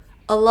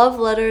A love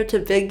letter to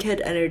Big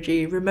Kid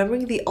Energy,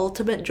 remembering the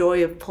ultimate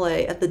joy of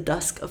play at the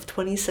dusk of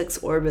 26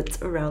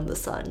 orbits around the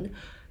sun.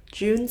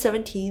 June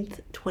 17th,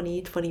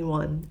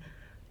 2021.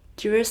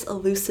 Dearest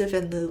elusive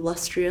and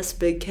illustrious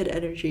Big Kid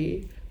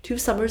Energy, 2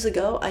 summers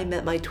ago I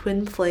met my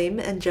twin flame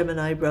and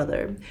Gemini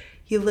brother.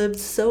 He lived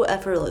so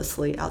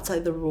effortlessly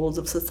outside the rules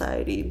of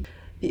society.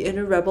 The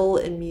inner rebel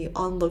in me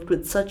onlooked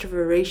with such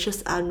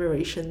voracious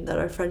admiration that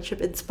our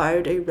friendship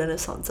inspired a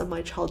renaissance of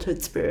my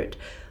childhood spirit,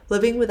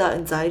 living without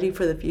anxiety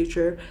for the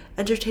future,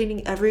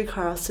 entertaining every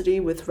curiosity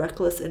with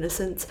reckless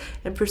innocence,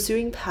 and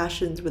pursuing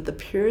passions with the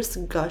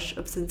purest gush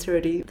of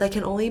sincerity that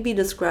can only be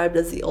described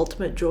as the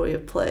ultimate joy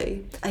of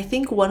play. I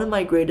think one of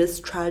my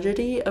greatest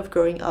tragedy of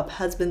growing up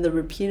has been the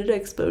repeated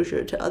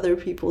exposure to other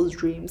people's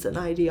dreams and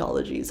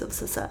ideologies of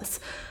success.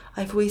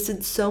 I've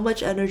wasted so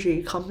much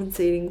energy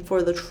compensating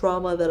for the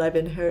trauma that I've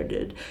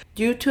inherited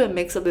due to a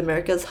mix of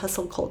America's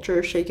hustle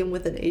culture shaken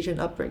with an Asian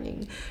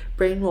upbringing,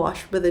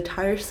 brainwashed with a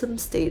tiresome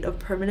state of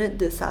permanent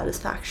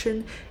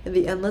dissatisfaction and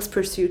the endless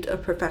pursuit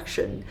of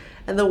perfection.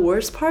 And the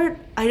worst part,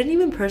 I didn't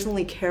even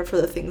personally care for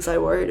the things I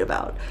worried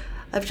about.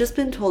 I've just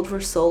been told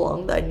for so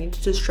long that I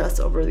needed to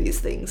stress over these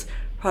things,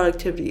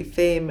 productivity,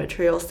 fame,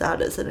 material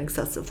status, and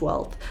excessive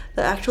wealth,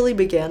 that I actually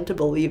began to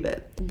believe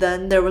it.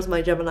 Then there was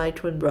my Gemini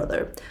twin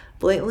brother,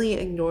 blatantly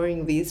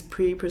ignoring these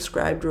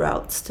pre-prescribed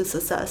routes to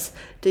success,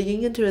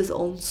 digging into his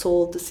own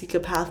soul to seek a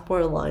path more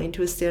aligned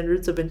to his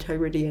standards of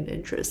integrity and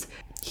interest.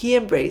 He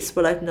embraced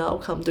what I've now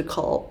come to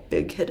call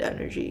Big Kid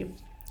Energy.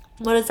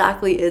 What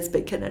exactly is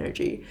Big Kid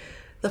Energy?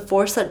 The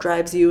force that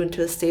drives you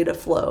into a state of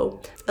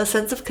flow, a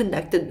sense of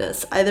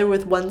connectedness, either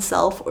with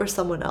oneself or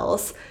someone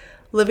else.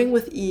 Living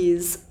with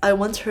ease. I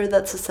once heard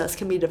that success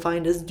can be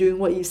defined as doing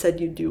what you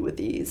said you'd do with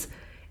ease.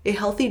 A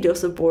healthy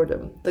dose of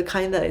boredom, the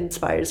kind that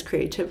inspires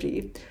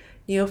creativity.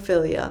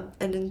 Neophilia,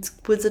 an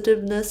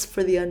inquisitiveness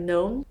for the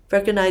unknown,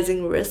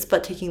 recognizing risks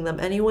but taking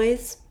them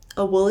anyways.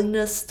 A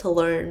willingness to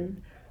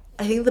learn.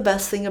 I think the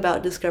best thing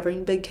about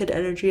discovering Big Kid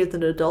Energy as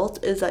an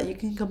adult is that you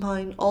can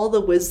combine all the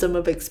wisdom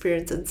of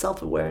experience and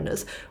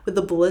self-awareness with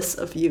the bliss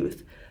of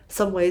youth.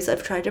 Some ways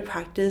I've tried to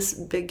practice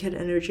Big Kid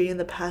Energy in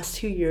the past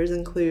 2 years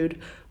include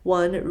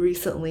 1.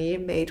 Recently,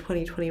 May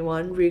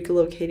 2021,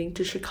 relocating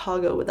to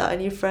Chicago without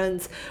any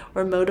friends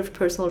or mode of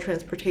personal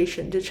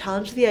transportation to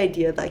challenge the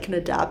idea that I can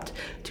adapt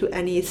to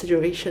any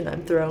situation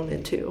I'm thrown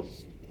into.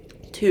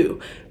 2.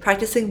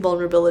 Practicing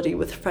vulnerability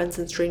with friends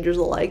and strangers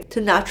alike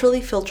to naturally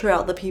filter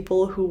out the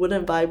people who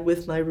wouldn't vibe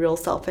with my real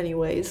self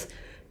anyways.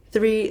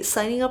 3.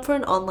 Signing up for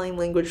an online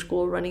language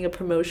school running a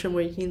promotion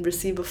where you can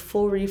receive a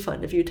full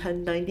refund if you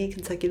attend 90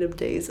 consecutive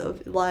days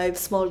of live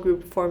small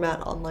group format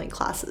online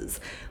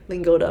classes,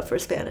 Lingoda for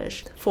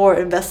Spanish. 4.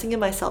 Investing in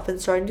myself and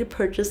starting to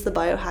purchase the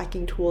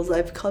biohacking tools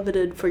I've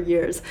coveted for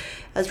years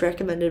as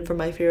recommended from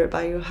my favorite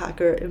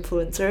biohacker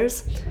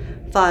influencers.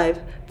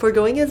 5.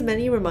 Foregoing as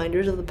many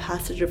reminders of the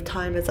passage of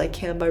time as I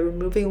can by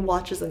removing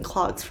watches and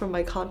clocks from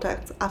my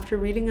contacts after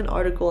reading an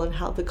article on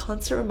how the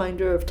constant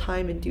reminder of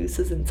time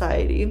induces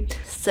anxiety.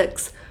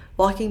 6.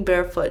 Walking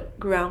barefoot,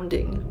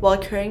 grounding, while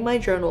carrying my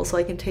journal so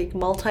I can take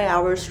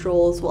multi-hour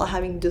strolls while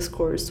having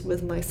discourse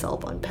with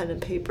myself on pen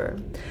and paper.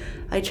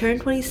 I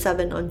turned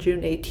 27 on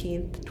June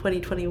 18th,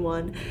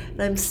 2021,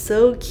 and I'm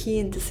so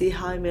keen to see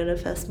how I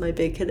manifest my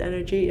Big Kid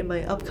Energy in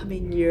my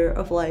upcoming year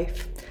of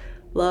life.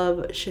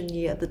 Love,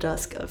 Shinyi at the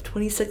dusk of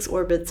 26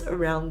 orbits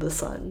around the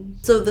sun.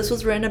 So this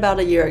was written about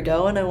a year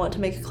ago, and I want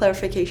to make a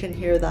clarification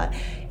here that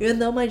even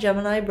though my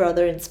Gemini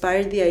brother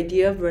inspired the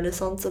idea of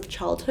renaissance of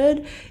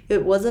childhood,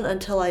 it wasn't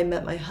until I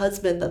met my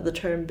husband that the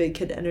term Big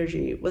Kid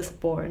Energy was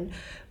born.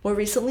 More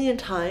recently in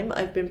time,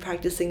 I've been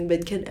practicing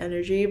Big Kid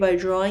Energy by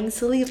drawing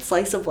silly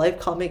slice-of-life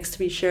comics to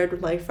be shared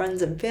with my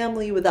friends and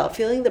family without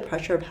feeling the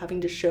pressure of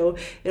having to show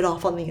it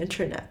off on the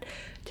internet.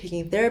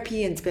 Taking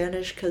therapy in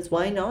Spanish, because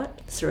why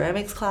not?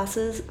 Ceramics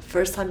classes,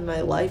 first time in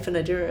my life, and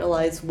I didn't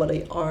realize what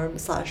a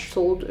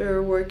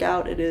arm/shoulder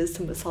workout it is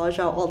to massage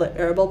out all the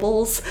air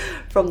bubbles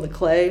from the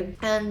clay.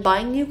 And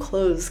buying new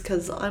clothes,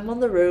 because I'm on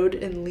the road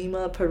in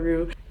Lima,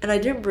 Peru, and I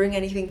didn't bring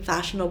anything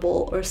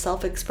fashionable or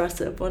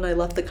self-expressive when I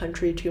left the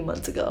country 2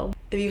 months ago.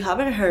 If you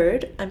haven't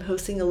heard, I'm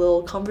hosting a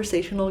little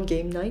conversational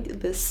game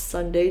night this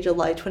Sunday,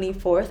 July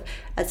 24th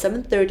at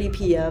 7:30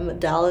 p.m.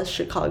 Dallas,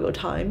 Chicago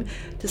time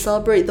to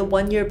celebrate the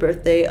 1-year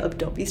birthday of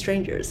Don't Be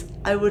Strangers.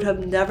 I would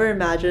have never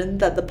imagined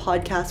that the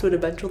podcast would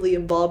eventually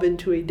evolve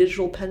into a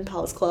digital pen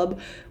pals club,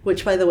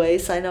 which by the way,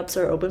 signups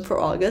are open for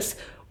August,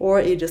 or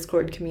a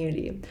Discord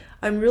community.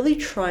 I'm really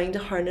trying to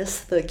harness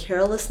the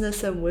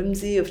carelessness and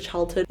whimsy of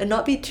childhood and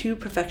not be too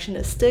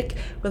perfectionistic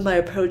with my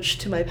approach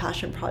to my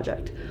passion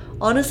project.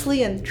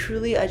 Honestly and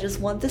truly, I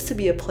just want this to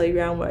be a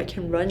playground where I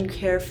can run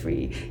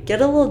carefree,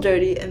 get a little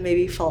dirty, and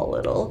maybe fall a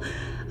little.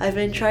 I've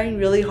been trying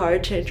really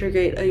hard to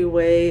integrate a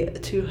way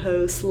to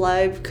host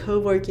live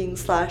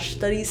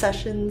co-working/study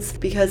sessions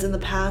because in the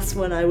past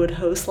when I would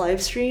host live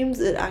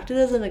streams, it acted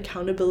as an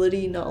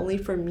accountability not only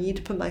for me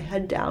to put my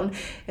head down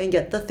and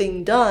get the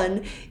thing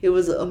done, it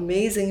was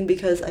amazing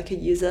because I could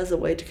use it as a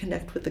way to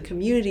connect with the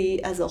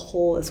community as a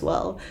whole as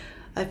well.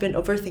 I've been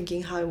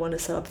overthinking how I want to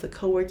set up the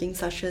co-working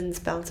sessions,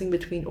 bouncing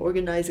between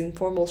organizing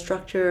formal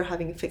structure,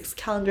 having fixed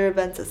calendar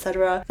events,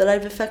 etc., that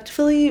I've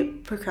effectively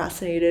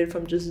procrastinated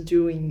from just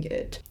doing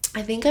it.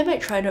 I think I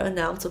might try to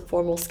announce a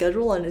formal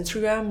schedule on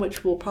Instagram,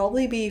 which will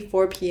probably be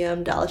 4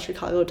 p.m. Dallas,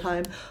 Chicago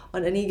time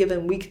on any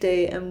given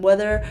weekday, and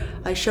whether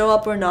I show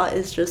up or not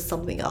is just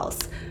something else.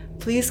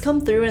 Please come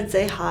through and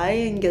say hi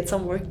and get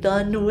some work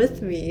done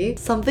with me.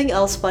 Something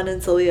else fun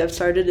and silly I've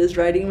started is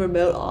writing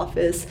remote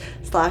office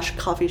 /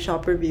 coffee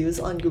shop reviews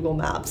on Google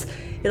Maps.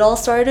 It all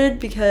started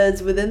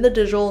because within the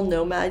digital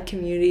nomad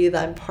community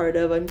that I'm part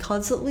of, I'm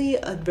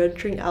constantly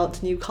adventuring out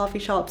to new coffee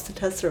shops to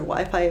test their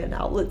Wi-Fi and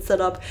outlet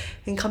setup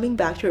and coming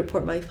back to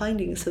report my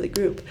findings to the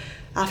group.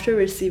 After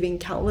receiving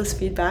countless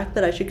feedback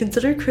that I should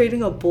consider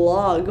creating a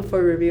blog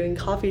for reviewing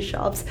coffee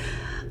shops,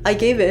 I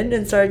gave in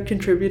and started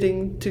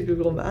contributing to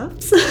Google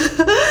Maps.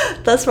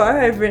 Thus far,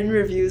 I've written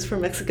reviews for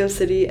Mexico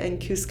City and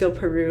Cusco,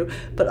 Peru,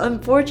 but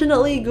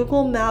unfortunately,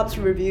 Google Maps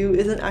review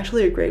isn't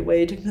actually a great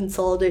way to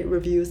consolidate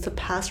reviews to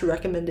pass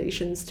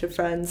recommendations to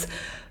friends.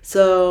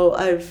 So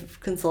I've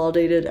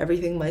consolidated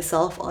everything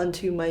myself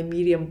onto my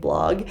Medium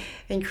blog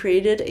and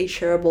created a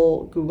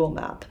shareable Google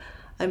Map.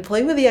 I'm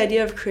playing with the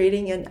idea of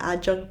creating an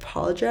adjunct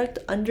project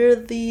under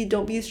the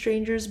Don't Be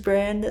Strangers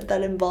brand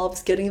that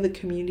involves getting the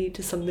community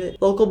to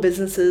submit local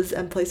businesses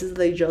and places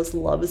they just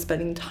love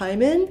spending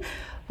time in.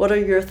 What are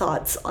your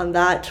thoughts on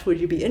that? Would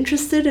you be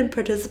interested in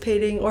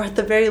participating, or at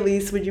the very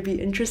least, would you be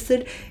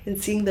interested in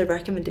seeing the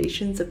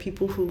recommendations of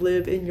people who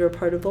live in your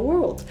part of the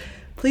world?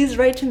 Please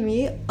write to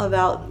me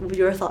about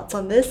your thoughts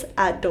on this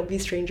at Don't Be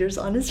Strangers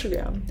on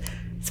Instagram.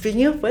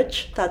 Speaking of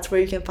which, that's where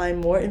you can find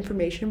more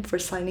information for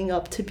signing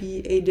up to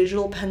be a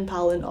digital pen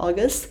pal in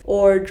August,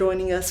 or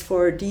joining us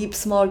for deep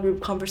small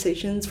group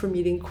conversations for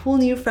meeting cool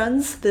new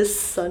friends this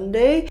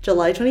Sunday,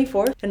 July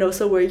 24th, and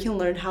also where you can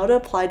learn how to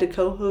apply to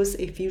co-host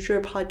a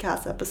future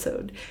podcast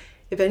episode.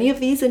 If any of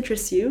these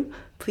interest you,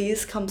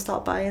 please come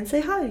stop by and say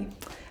hi.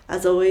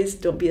 As always,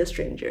 don't be a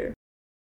stranger.